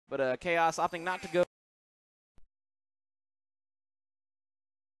But Chaos opting not to go.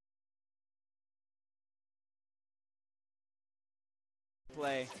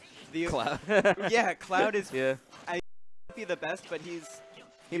 Play. Cloud. Yeah, Cloud is yeah. I be the best, but you're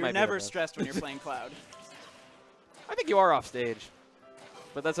might be never the best. stressed when you're playing Cloud. I think you are off stage,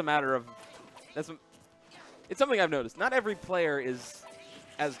 but that's a matter of it's something I've noticed. Not every player is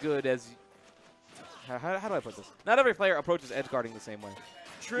as good as. How do I put this? Not every player approaches edge guarding the same way.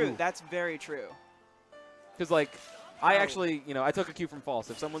 True, Ooh. that's very true. Because like, I actually, I took a cue from False.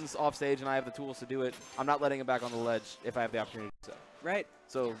 If someone's off stage and I have the tools to do it, I'm not letting him back on the ledge if I have the opportunity to do so. Right.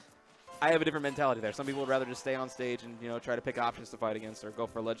 So I have a different mentality there. Some people would rather just stay on stage and try to pick options to fight against or go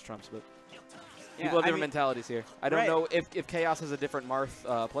for ledge trumps. But people have different mentalities here. I don't know if Chaos has a different Marth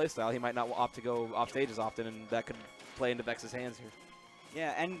playstyle. He might not opt to go off stage as often, and that could play into Vex's hands here.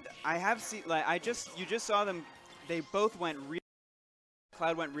 Yeah, and I have seen you just saw them. They both went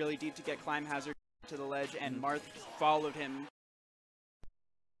Cloud went really deep to get climb hazard to the ledge, and Marth followed him.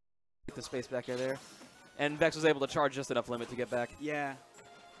 Get the space back there, and Vex was able to charge just enough limit to get back. Yeah.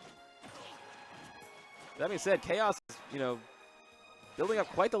 That being said, Chaos is, building up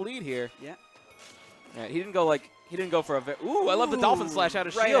quite the lead here. Yeah. Yeah, he didn't go for a ooh, I love the Dolphin Slash out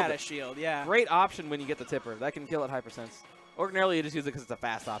of shield. Right out of shield, yeah. Great option when you get the tipper. That can kill at high percents. Ordinarily, you just use it because it's a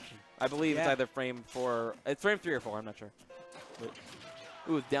fast option. I believe it's either frame 4, it's frame 3 or 4, I'm not sure. But,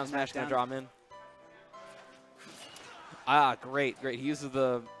 ooh, down smash gonna draw him in. Ah, great. He uses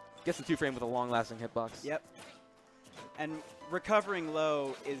gets the 2-frame with a long-lasting hitbox. Yep. And recovering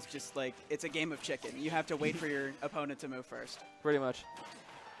low is just like, it's a game of chicken. You have to wait for your opponent to move first. Pretty much.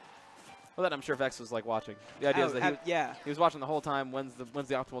 Well, that I'm sure Vex was like watching. The idea is that he was watching the whole time. When's the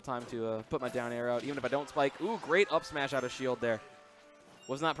optimal time to put my down air out, even if I don't spike. Ooh, great up smash out of shield there.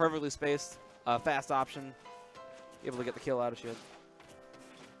 Was not perfectly spaced. Fast option. Able to get the kill out of shield.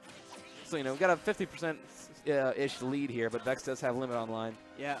 So we got a 50% ish lead here, but Vex does have limit online.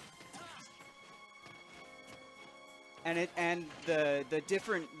 Yeah. And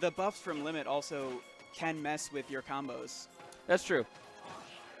the buffs from limit also can mess with your combos. That's true.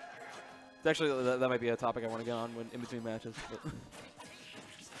 Actually, that might be a topic I want to get on in between matches.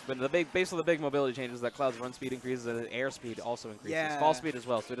 But the big mobility changes that Cloud's run speed increases and air speed also increases. Yeah. Fall speed as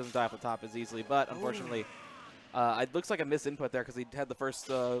well, so he doesn't die off the top as easily. But unfortunately, it looks like a misinput there because he had the first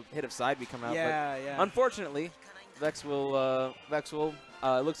hit of side B come out. Yeah, but yeah. Unfortunately, Vex will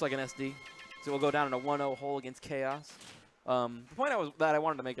it looks like an SD, so we'll go down in a 1-0 hole against Chaos. The point that I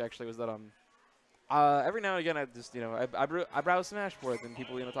wanted to make actually was that every now and again, I just I browse Smash for it, and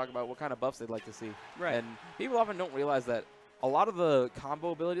people talk about what kind of buffs they'd like to see. Right. And people often don't realize that a lot of the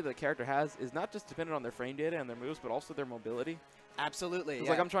combo ability that the character has is not just dependent on their frame data and their moves, but also their mobility. Absolutely. It's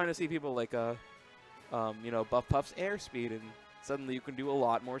like I'm trying to see people like buff Puff's air speed, and suddenly you can do a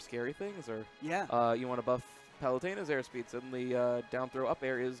lot more scary things. Or you want to buff Palutena's air speed, suddenly down throw up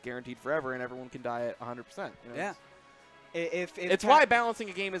air is guaranteed forever, and everyone can die at 100%. Yeah. It's why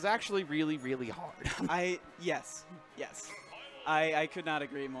balancing a game is actually really, really hard. Yes. I could not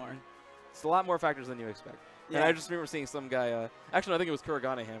agree more. It's a lot more factors than you expect. Yeah. And I just remember seeing some guy, actually I think it was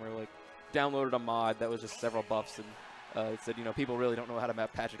Kuragane Hammer, downloaded a mod that was just several buffs, and it said, people really don't know how to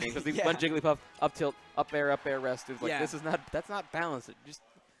map patch a game because they went Jigglypuff, up tilt, up air, rest. It was like, that's not balanced.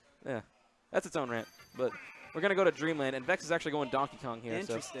 That's its own rant. But we're going to go to Dreamland, and Vex is actually going Donkey Kong here.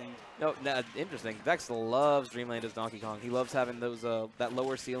 Interesting. So. No, interesting. Vex loves Dreamland as Donkey Kong. He loves having those that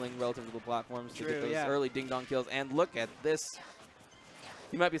lower ceiling relative to the platforms to get those early ding-dong kills. And look at this.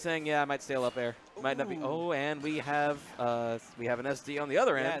 You might be saying, yeah, I might sail up air. Might not be. Oh, and we have an SD on the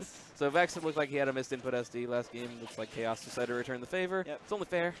other end. Yes. So Vex, it looked like he had a missed input SD last game. Looks like Chaos decided to return the favor. Yep. It's only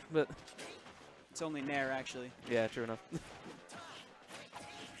fair, but... It's only Nair, actually. Yeah, true enough.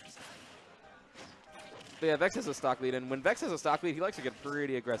 But yeah, Vex has a stock lead, and when Vex has a stock lead, he likes to get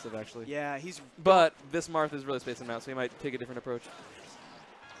pretty aggressive, actually. Yeah, But this Marth is really spacing him out, so he might take a different approach.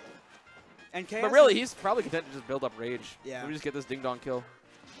 And Chaos, but really, he's probably content to just build up rage. Yeah. We just get this ding-dong kill.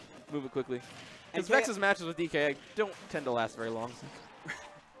 Move it quickly. Because Vex's matches with DK don't tend to last very long.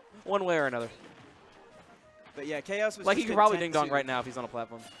 One way or another. But yeah, Chaos was he could probably ding-dong right now if he's on a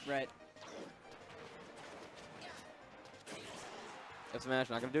platform. Right. F Smash,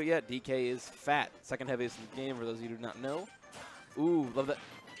 not going to do it yet. DK is fat. Second heaviest in the game, for those of you who do not know. Ooh, love that.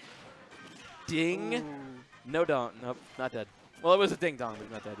 Ding. Ooh. No dong. Nope, not dead. Well, it was a ding-dong, but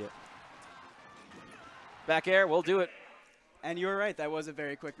he's not dead yet. Back air, we'll do it. And you were right, that was a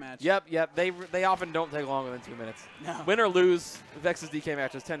very quick match. Yep. They often don't take longer than 2 minutes. No. Win or lose, Vex's DK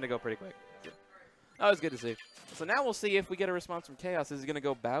matches tend to go pretty quick. That was good to see. So now we'll see if we get a response from Chaos. Is he going to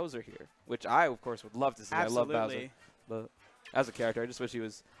go Bowser here? Which I, of course, would love to see. Absolutely. I love Bowser. But as a character. I just wish he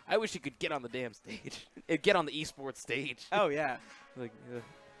was. I wish he could get on the damn stage. Get on the esports stage. Oh yeah. Like,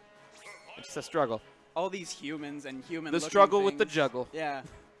 it's a struggle. All these humans and human. The struggle with the juggle. Yeah.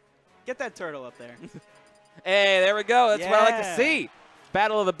 Get that turtle up there. Hey, there we go. That's what I like to Yeah. see.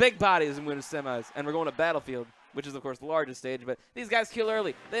 Battle of the big bodies in winter semis, and we're going to Battlefield, which is of course the largest stage. But these guys kill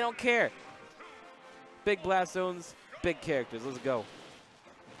early. They don't care. Big blast zones, big characters. Let's go.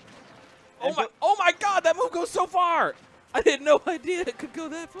 Oh my God! That move goes so far. I had no idea it could go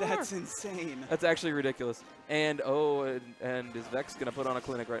that far. That's insane. That's actually ridiculous. And and is Vex gonna put on a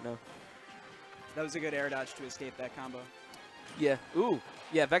clinic right now? That was a good air dodge to escape that combo. Yeah. Ooh.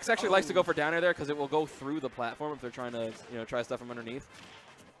 Yeah. Vex actually likes to go for down air there because it will go through the platform if they're trying to try stuff from underneath.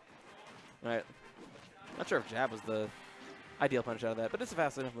 All right. Not sure if jab was the ideal punish out of that, but it's a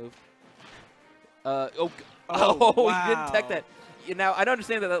fast enough move. Wow. You didn't tech that. Now I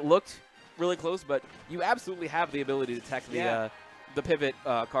understand that looked really close, but you absolutely have the ability to tech the pivot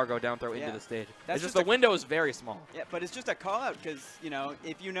cargo down throw into the stage. It's just the window is very small. Yeah, but it's just a call out because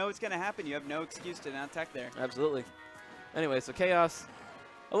if you know it's gonna happen, you have no excuse to not tech there. Absolutely. Anyway, so Chaos.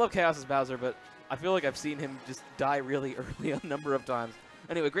 I love Chaos's Bowser, but I feel like I've seen him just die really early a number of times.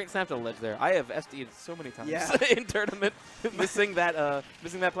 Anyway, great snap to the ledge there. I have SD'd so many times in tournament, missing that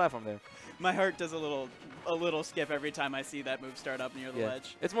platform there. My heart does a little skip every time I see that move start up near the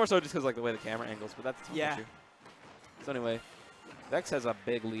ledge. It's more so just because like the way the camera angles, but that's yeah. issue. So anyway, Vex has a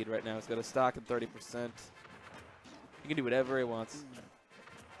big lead right now. He's got a stock at 30%. He can do whatever he wants.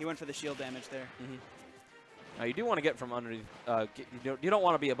 He went for the shield damage there. Now you do want to get from underneath. You don't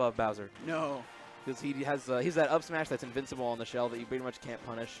want to be above Bowser. No. Because he's that up smash that's invincible on the shell that you pretty much can't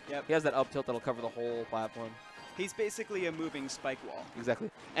punish. Yep. He has that up tilt that'll cover the whole platform. He's basically a moving spike wall.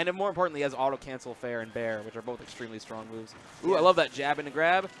 Exactly. And more importantly, he has auto cancel fair and bear, which are both extremely strong moves. Ooh, I love that jab and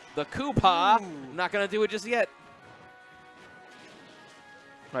grab. The Koopa. Not going to do it just yet.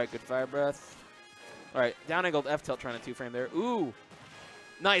 All right, good fire breath. All right, down angled F tilt trying to 2-frame there. Ooh.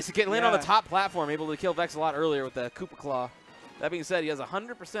 Nice. He can land on the top platform, able to kill Vex a lot earlier with the Koopa Claw. That being said, he has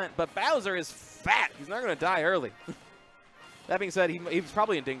 100%, but Bowser is fat. He's not going to die early. That being said, he's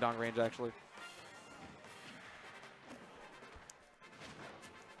probably in ding-dong range, actually.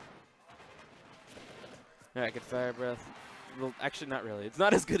 All right, good fire breath. Well, actually, not really. It's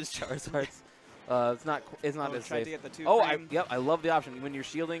not as good as Charizard's. It's not as safe. To get the 2 I love the option. When you're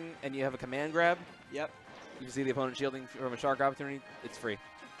shielding and you have a command grab, yep. You can see the opponent shielding from a shark opportunity. It's free.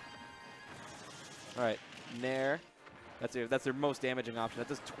 All right, Nair. That's their most damaging option. That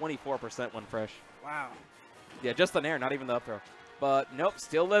does 24% when fresh. Wow. Yeah, just the Nair, not even the up throw. But nope,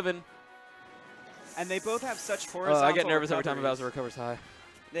 still living. And they both have such horizontal I get nervous recoveries. every time Bowser recovers high.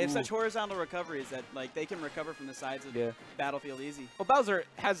 They have such horizontal recoveries that they can recover from the sides of the battlefield easy. Well, Bowser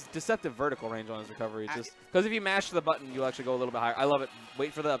has deceptive vertical range on his recovery. Just because if you mash the button, you'll actually go a little bit higher. I love it.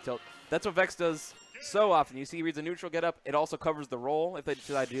 Wait for the up tilt. That's what Vex does so often. You see he reads a neutral get up. It also covers the roll if they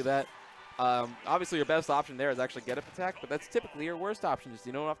decide to do that. Obviously, your best option there is actually get up attack, but that's typically your worst option. Just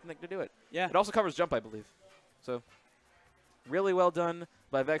you don't often think to do it. Yeah. It also covers jump, I believe. So really well done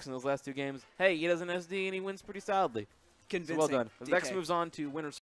by Vex in those last 2 games. Hey, he does an SD and he wins pretty solidly. Convincing. So well done. DK. Vex moves on to winners.